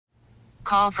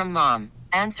Call from mom.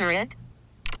 Answer it.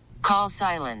 Call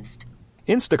silenced.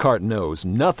 Instacart knows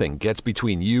nothing gets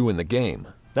between you and the game.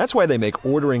 That's why they make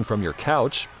ordering from your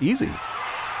couch easy.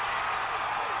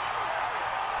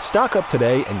 Stock up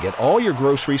today and get all your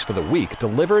groceries for the week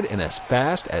delivered in as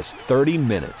fast as 30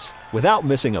 minutes without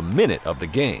missing a minute of the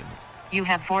game. You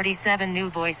have 47 new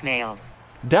voicemails.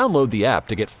 Download the app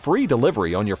to get free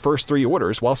delivery on your first 3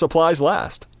 orders while supplies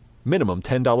last. Minimum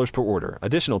 $10 per order.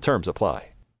 Additional terms apply.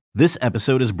 This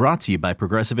episode is brought to you by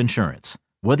Progressive Insurance.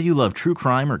 Whether you love true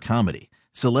crime or comedy,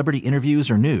 celebrity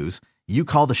interviews or news, you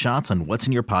call the shots on what's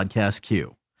in your podcast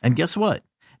queue. And guess what?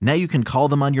 Now you can call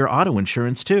them on your auto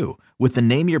insurance too with the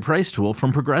Name Your Price tool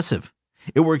from Progressive.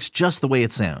 It works just the way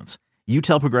it sounds. You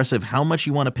tell Progressive how much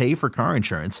you want to pay for car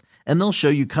insurance, and they'll show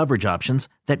you coverage options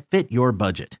that fit your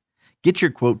budget. Get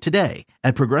your quote today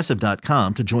at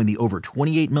Progressive.com to join the over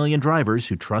 28 million drivers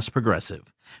who trust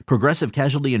Progressive. Progressive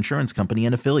Casualty Insurance Company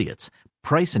and Affiliates.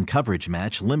 Price and coverage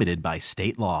match limited by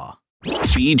state law.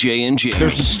 BJ and Jamie.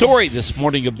 There's a story this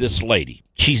morning of this lady.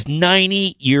 She's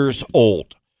 90 years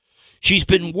old. She's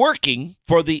been working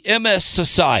for the MS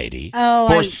Society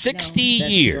for 60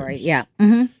 years. Story. Yeah.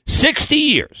 Mm-hmm. 60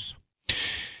 years.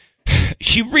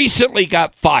 She recently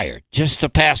got fired just the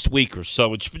past week or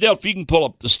so. And Spadell, if you can pull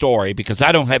up the story, because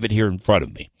I don't have it here in front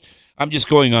of me. I'm just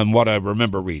going on what I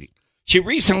remember reading. She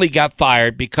recently got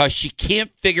fired because she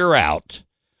can't figure out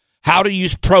how to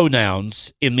use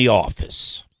pronouns in the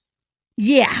office.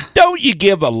 Yeah. Don't you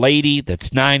give a lady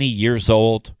that's 90 years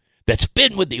old, that's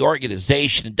been with the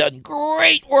organization and done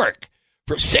great work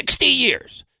for 60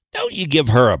 years, don't you give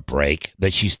her a break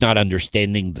that she's not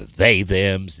understanding the they,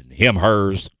 thems, and him,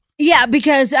 hers? Yeah,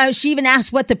 because she even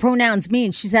asked what the pronouns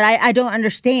mean. She said, I don't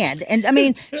understand. And, I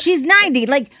mean, she's 90.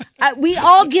 Like, we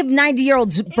all give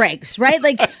 90-year-olds breaks, right?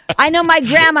 Like, I know my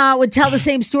grandma would tell the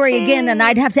same story again, and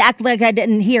I'd have to act like I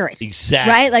didn't hear it.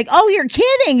 Exactly. Right? Like, oh, you're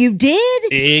kidding. You did?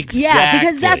 Exactly. Yeah,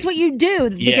 because that's what you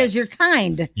do, because Yes. you're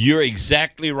kind. You're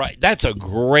exactly right. That's a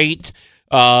great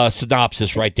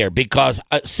synopsis right there, because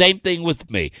same thing with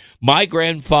me. My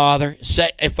grandfather,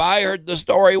 if I heard the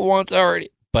story once, I heard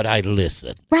it. But I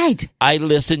listened. Right. I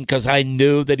listened because I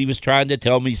knew that he was trying to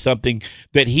tell me something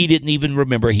that he didn't even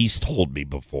remember he's told me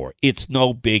before. It's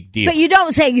no big deal. But you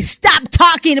don't say, stop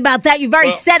talking about that. You've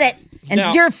already said it, and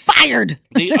now, you're fired.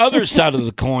 The other side of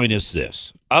the coin is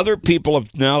this. Other people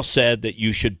have now said that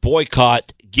you should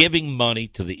boycott giving money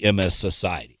to the MS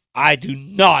Society. I do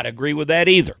not agree with that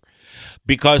either.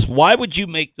 Because why would you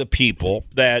make the people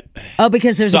that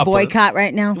because there's a boycott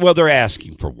right now? Well, they're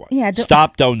asking for one. Yeah,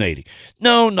 stop donating.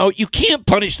 No, you can't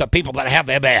punish the people that have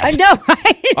MS. I know,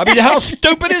 right? I mean, how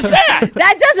stupid is that?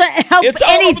 That doesn't help anything. It's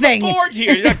all over the board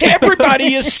here. Like,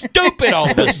 everybody is stupid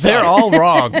on this. They're all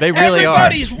wrong. They really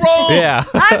Everybody's wrong. Yeah.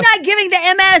 I'm not giving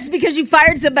to MS because you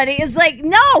fired somebody. It's like,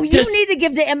 no, you need to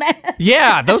give to MS.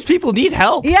 Yeah, those people need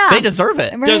help. Yeah. They deserve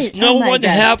it. Right. Does no one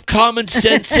have common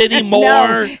sense anymore?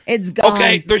 No, it's gone.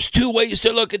 Okay, there's two ways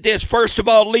to look at this. First of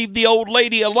all, leave the old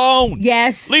lady alone.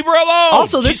 Yes. Leave her alone.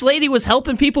 Also, this lady was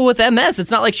helping people with MS.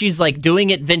 It's not like she's like doing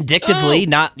it vindictively,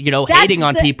 not, hating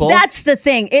on people. That's the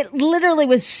thing. It literally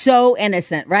was so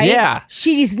innocent, right? Yeah.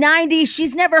 She's 90.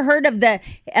 She's never heard of the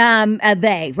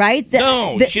they, right?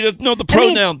 She doesn't know the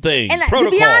pronoun thing. And protocol.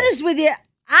 to be honest with you,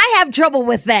 I have trouble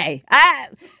with they.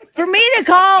 For me to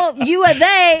call you a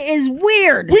they is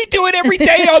weird. We do it every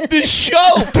day on this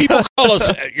show. People call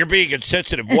us, you're being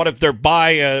insensitive. What if they're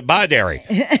binary?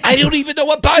 I don't even know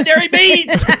what binary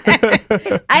means.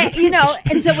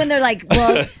 And so when they're like,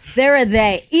 well, they're a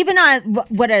they. Even on,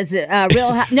 what is it?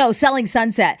 Selling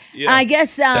Sunset. Yeah. I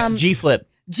guess. G-Flip.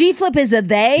 G-Flip is a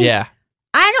they? Yeah.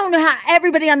 I don't know how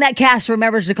everybody on that cast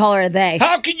remembers to call her a they.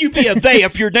 How can you be a they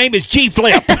if your name is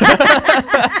G-Flip?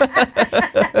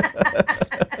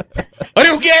 I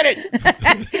don't get it.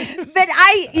 But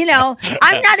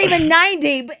I'm not even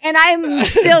 90, and I'm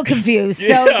still confused.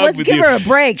 So let's give her a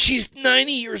break. She's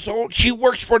 90 years old. She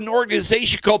works for an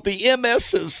organization called the MS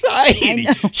Society.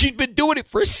 She's been doing it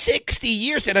for 60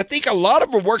 years, and I think a lot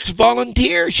of her work's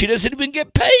volunteer. She doesn't even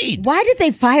get paid. Why did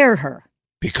they fire her?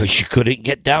 Because she couldn't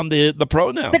get down the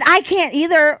pronoun. But I can't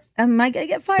either. Am I going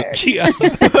to get fired? Yeah, you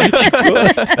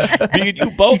could. Me and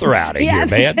you both are out of here,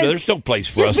 man. There's no place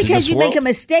for us in this world. Just because you make a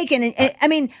mistake. And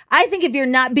I think if you're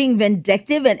not being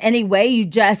vindictive in any way, you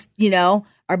just,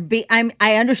 I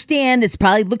understand it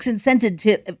probably looks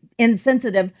insensitive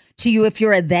to you if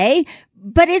you're a they.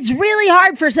 But it's really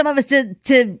hard for some of us to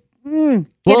a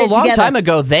long time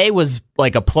ago, they was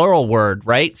like a plural word,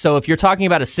 right? So if you're talking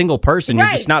about a single person, you're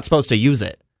just not supposed to use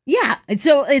it. Yeah, and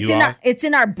so it's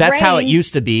in our brain. That's how it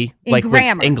used to be, like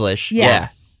grammar. with English. Yeah.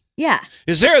 Yeah.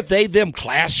 Is there a they-them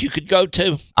class you could go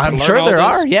to? I'm learn sure all there this?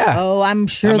 are, yeah. Oh, I'm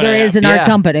sure I'm there gonna is in have- our yeah.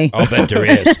 company. I'll bet there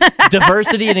is.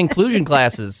 Diversity and inclusion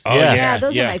classes. Oh, Yeah,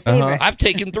 those are my favorite. I've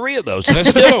taken 3 of those, and I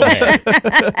still don't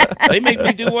have. They make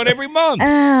me do one every month.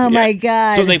 Oh, my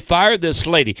God. So they fired this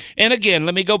lady. And again,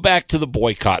 let me go back to the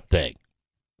boycott thing.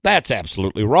 That's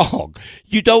absolutely wrong.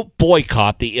 You don't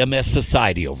boycott the MS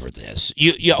Society over this.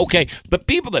 Okay, the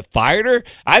people that fired her,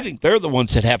 I think they're the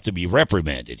ones that have to be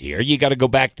reprimanded here. You got to go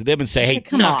back to them and say, hey,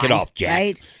 Come knock it on, off, Jack.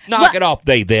 right? Knock it off,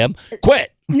 they, them.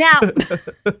 Quit. Now,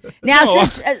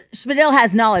 since Spadil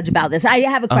has knowledge about this, I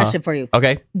have a question for you.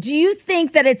 Okay. Do you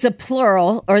think that it's a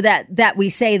plural or that we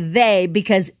say they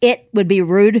because it would be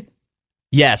rude?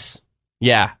 Yes.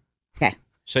 Yeah. Okay.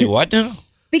 Say what now?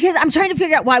 Because I'm trying to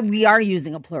figure out why we are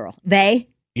using a plural. They?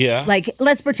 Yeah. Like,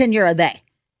 let's pretend you're a they.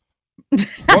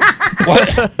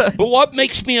 What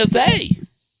makes me a they?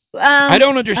 I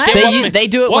don't understand. They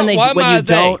do it when you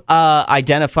don't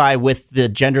identify with the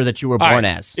gender that you were born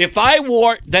as. If I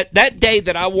wore that day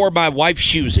that I wore my wife's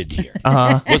shoes in here,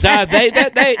 was I a they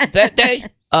that day?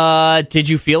 Did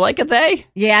you feel like a they?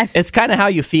 Yes. It's kind of how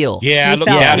you feel. Yeah, I You looked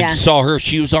felt- down yeah. and saw her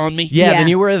shoes on me. Yeah, Yeah. then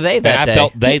you were a they that And day. I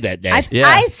felt they that day.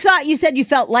 I thought you said you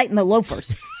felt light in the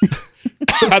loafers.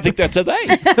 I think that's a they.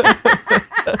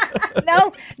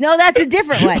 No, that's a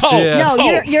different one. Oh, yeah. No,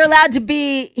 Oh. you're allowed to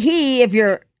be he if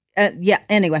you're.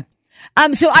 Anyway,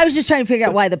 so I was just trying to figure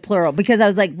out why the plural because I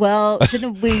was like, well,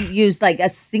 shouldn't we use like a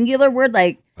singular word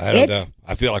like I don't it? know.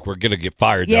 I feel like we're gonna get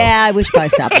fired. Yeah, I wish I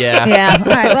stopped. Yeah. Yeah. All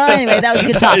right. Well, anyway, that was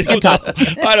good talk. Good talk.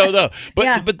 I don't know. But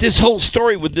Yeah. but this whole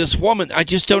story with this woman, I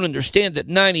just don't understand that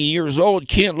 90 years old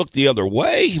can't look the other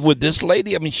way with this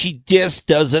lady. I mean, she just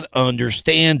doesn't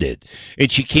understand it. And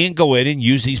she can't go in and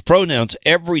use these pronouns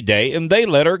every day and they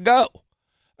let her go.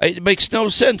 It makes no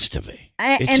sense to me.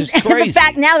 It's And just crazy. the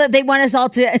fact now that they want us all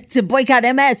to boycott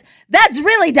MS, that's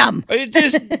really dumb. It's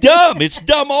just dumb. It's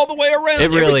dumb all the way around.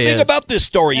 It really Everything is. about this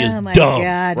story is Oh, my dumb,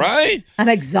 God. right? I'm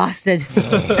exhausted.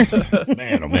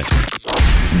 Man, oh man.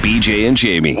 BJ and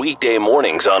Jamie. Weekday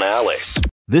mornings on Alice.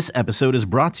 This episode is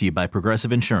brought to you by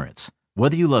Progressive Insurance.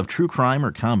 Whether you love true crime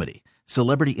or comedy,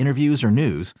 celebrity interviews or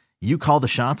news, you call the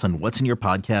shots on what's in your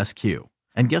podcast queue.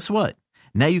 And guess what?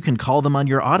 Now you can call them on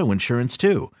your auto insurance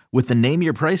too with the Name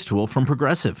Your Price tool from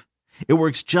Progressive. It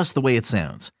works just the way it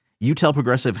sounds. You tell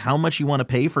Progressive how much you want to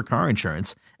pay for car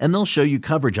insurance, and they'll show you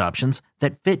coverage options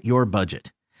that fit your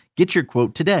budget. Get your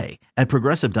quote today at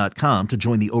Progressive.com to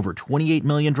join the over 28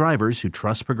 million drivers who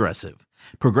trust Progressive.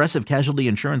 Progressive Casualty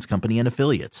Insurance Company and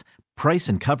Affiliates. Price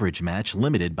and coverage match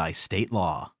limited by state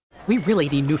law. We really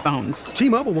need new phones.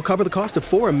 T-Mobile will cover the cost of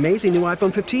 4 amazing new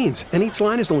iPhone 15s, and each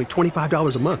line is only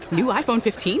 $25 a month. New iPhone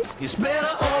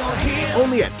 15s?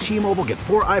 Only at T-Mobile, get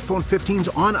 4 iPhone 15s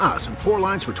on us and 4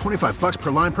 lines for $25 per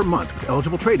line per month with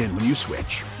eligible trade-in when you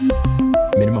switch.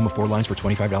 Minimum of 4 lines for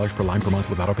 $25 per line per month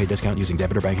with autopay discount using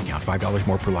debit or bank account. $5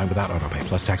 more per line without autopay,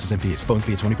 plus taxes and fees. Phone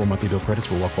fee at 24 monthly bill credits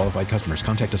for well-qualified customers.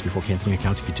 Contact us before canceling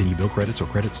account to continue bill credits or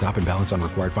credit stop and balance on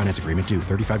required finance agreement due.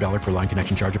 $35 per line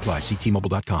connection charge applies. See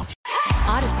T-Mobile.com.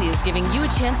 Odyssey is giving you a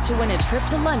chance to win a trip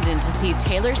to London to see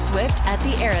Taylor Swift at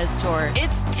the Eras Tour.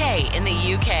 It's Tay in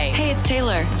the UK. Hey, it's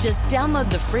Taylor. Just download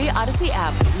the free Odyssey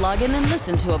app, log in and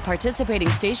listen to a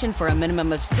participating station for a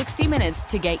minimum of 60 minutes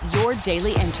to get your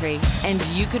daily entry. And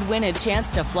you could win a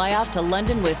chance to fly off to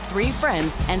London with 3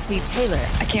 friends and see Taylor.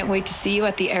 I can't wait to see you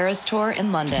at the Eras Tour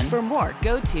in London. For more,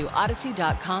 go to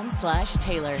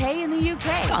odyssey.com/Taylor. Tay in the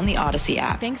UK. It's on the Odyssey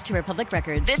app. Thanks to Republic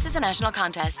Records. This is a national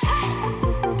contest.